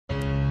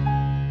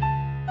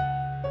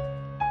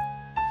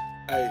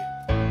Hey,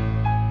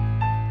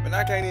 man,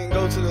 I can't even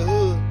go to the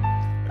hood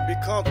and be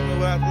comfortable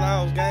without the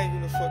lounge gang, you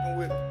know, fucking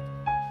with me.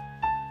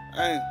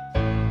 Hey.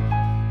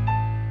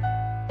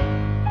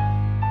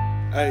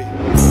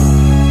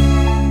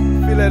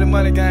 Feel like the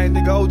money gang,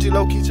 nigga, OG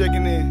low-key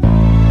checking in.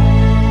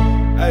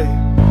 Hey.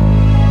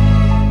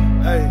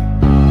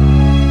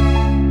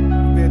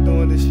 Been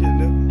doing this shit,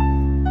 nigga.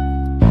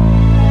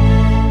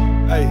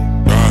 Hey.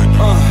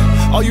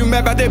 Oh, you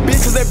mad about that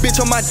bitch, cause that bitch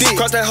on my dick.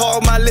 Cross that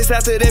hard on my list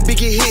after that bitch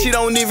get hit. She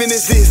don't even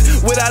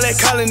exist. Without that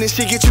calling this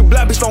shit, get you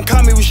blocked, bitch, don't call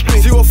me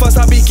restrict. Zero fuss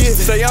I be giving.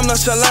 Say I'm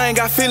nonchalant,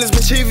 got feelings,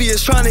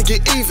 mischievous, trying to get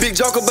even. Big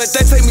joker, but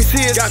they take me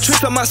serious. Got tricks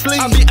up my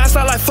sleeve. I be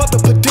outside like fuck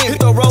the pandemic. Hit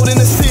the road in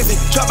the Civic,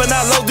 dropping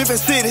out low, different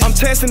cities. I'm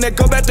chancing that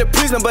go back to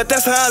prison, but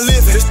that's how I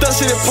live it. This stuff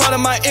shit is part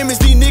of my image.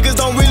 These niggas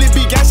don't really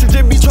be gangsta,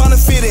 just be trying to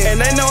fit in. And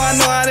they know I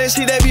know how that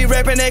shit, they be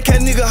rapping that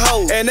cat nigga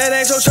hoe. And that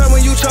ain't your trap when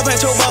you chop at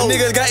your boat.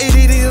 Niggas got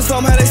EDD and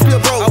somehow they still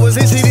broke. I was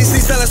in GDC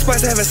selling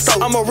spice, having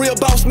stoke. I'm a real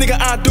boss, nigga,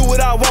 I do what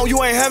I want.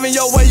 You ain't having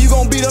your way, you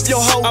gon' beat up your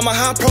hoe. I'm a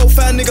high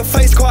profile nigga,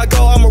 face card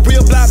go. I'm a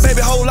real block,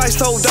 baby, whole life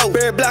so dope.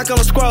 Barry black on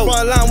the scroll,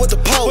 front line with the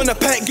pole. When the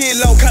pack get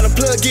low, kinda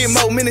plug get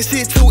mo. Minute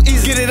shit too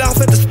easy, get it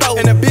off at the stove.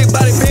 And the big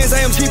body Benz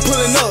AMG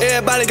pulling up.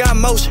 Everybody got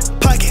motion,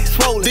 pocket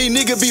swollen. These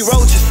niggas be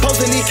roaches,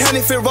 posting these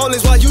counterfeit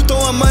rollers while you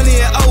throwing money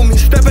and owe me.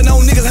 Stepping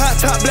on niggas hot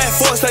top black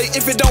force. Say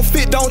if it don't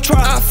fit, don't try.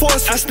 I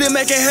force it. I still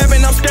make it happen,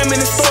 I'm scamming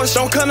in stores.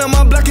 Don't come to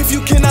my block if you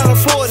cannot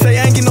afford it. Say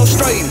I ain't get no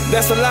straight,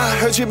 that's a lie.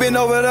 Heard you been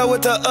over there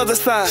with the other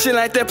side. Shit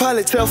like that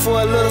probably tell for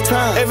a little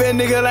time. Every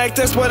nigga like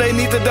that's where they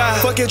need to die.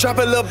 Fuck it, drop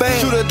a little bang,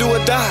 shoot or do or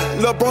die.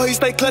 Lil' bro, he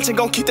stay clutching,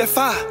 gon' keep that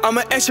fire.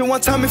 I'ma ask you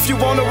one time if you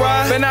wanna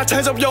ride. Then I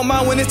change up your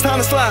mind when it's time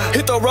to slide.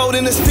 Hit the road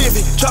in the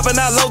Civic, dropping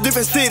out low,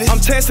 different cities. I'm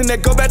chancing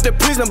that go back to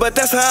prison, but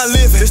that's how I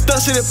live it. This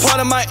stuff shit is part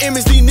of my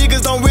image. These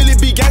niggas don't really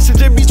be gangsta,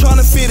 just be trying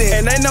to fit in.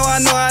 And they know I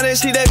know how that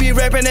shit, they be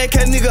rapping that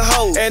cat nigga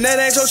hoe. And that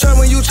ain't your trap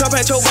when you chop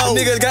at your boat.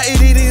 Niggas got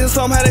EDD and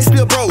somehow they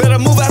still broke. Better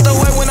move out the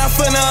way when I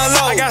finna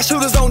unload. I got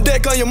shooters on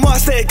deck on your mark,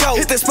 say go.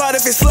 Hit the spot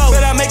if it's slow,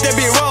 but I make that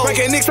bitch roll.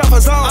 Breaking nicks off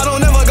a zone, I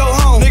don't never go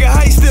home. Nigga,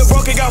 how you still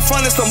broke and got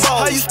fun in some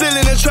balls? How you still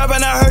in the trap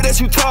and I heard that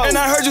you told? And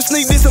I heard you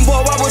sneak this and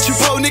boy, why would you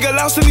pro? Nigga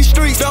lost in these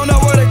streets, don't know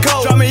where to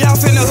go. Drop me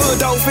off in the hood,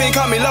 dope fiend,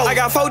 call me low. I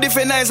got 4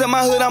 different names in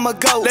my hood, I'ma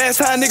go. Last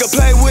time a nigga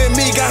play with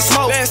me, got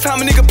smoke. Last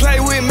time a nigga play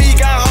with me,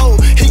 got hoe.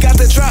 He got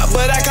the drop,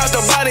 but I caught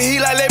the body, he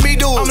like, let me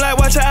do it. I'm like,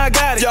 watch how I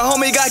got it. Your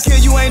homie got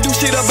killed, you ain't do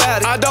shit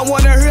about it. I don't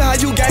wanna hear how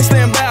you gangsta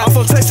and bout. I'm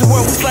from Texas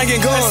where we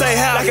slanging guns. Say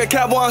how, like a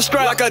cowboy on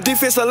strap, like a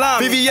defensive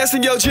lineman. VVS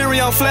and your jury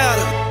on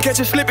flounder. Catch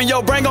you slipping,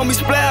 your brain gon' be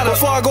splattered.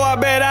 Before I go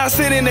out bed, I'll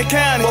sit in the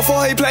county.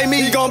 Before he play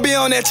me, he gon' be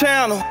on that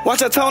channel.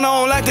 Watch a tone, I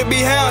don't like to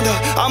be hounded.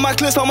 All my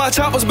clips on my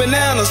choppers,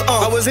 bananas.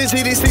 I was in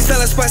GDC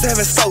selling spice,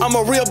 having stoke. I'm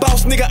a real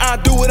boss, nigga, I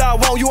do what I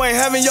want. You ain't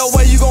having your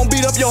way, you gon'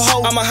 beat up your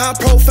hoe. I'm a high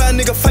profile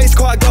nigga, face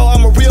card go.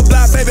 I'm a real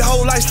block, baby,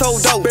 whole life so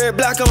dope. Barry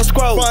black on the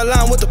scroll, front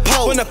line with the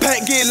pole. When the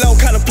pack get low,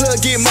 kinda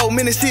plug get mo.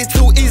 Minute shit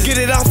too easy, get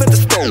it off at the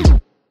stove.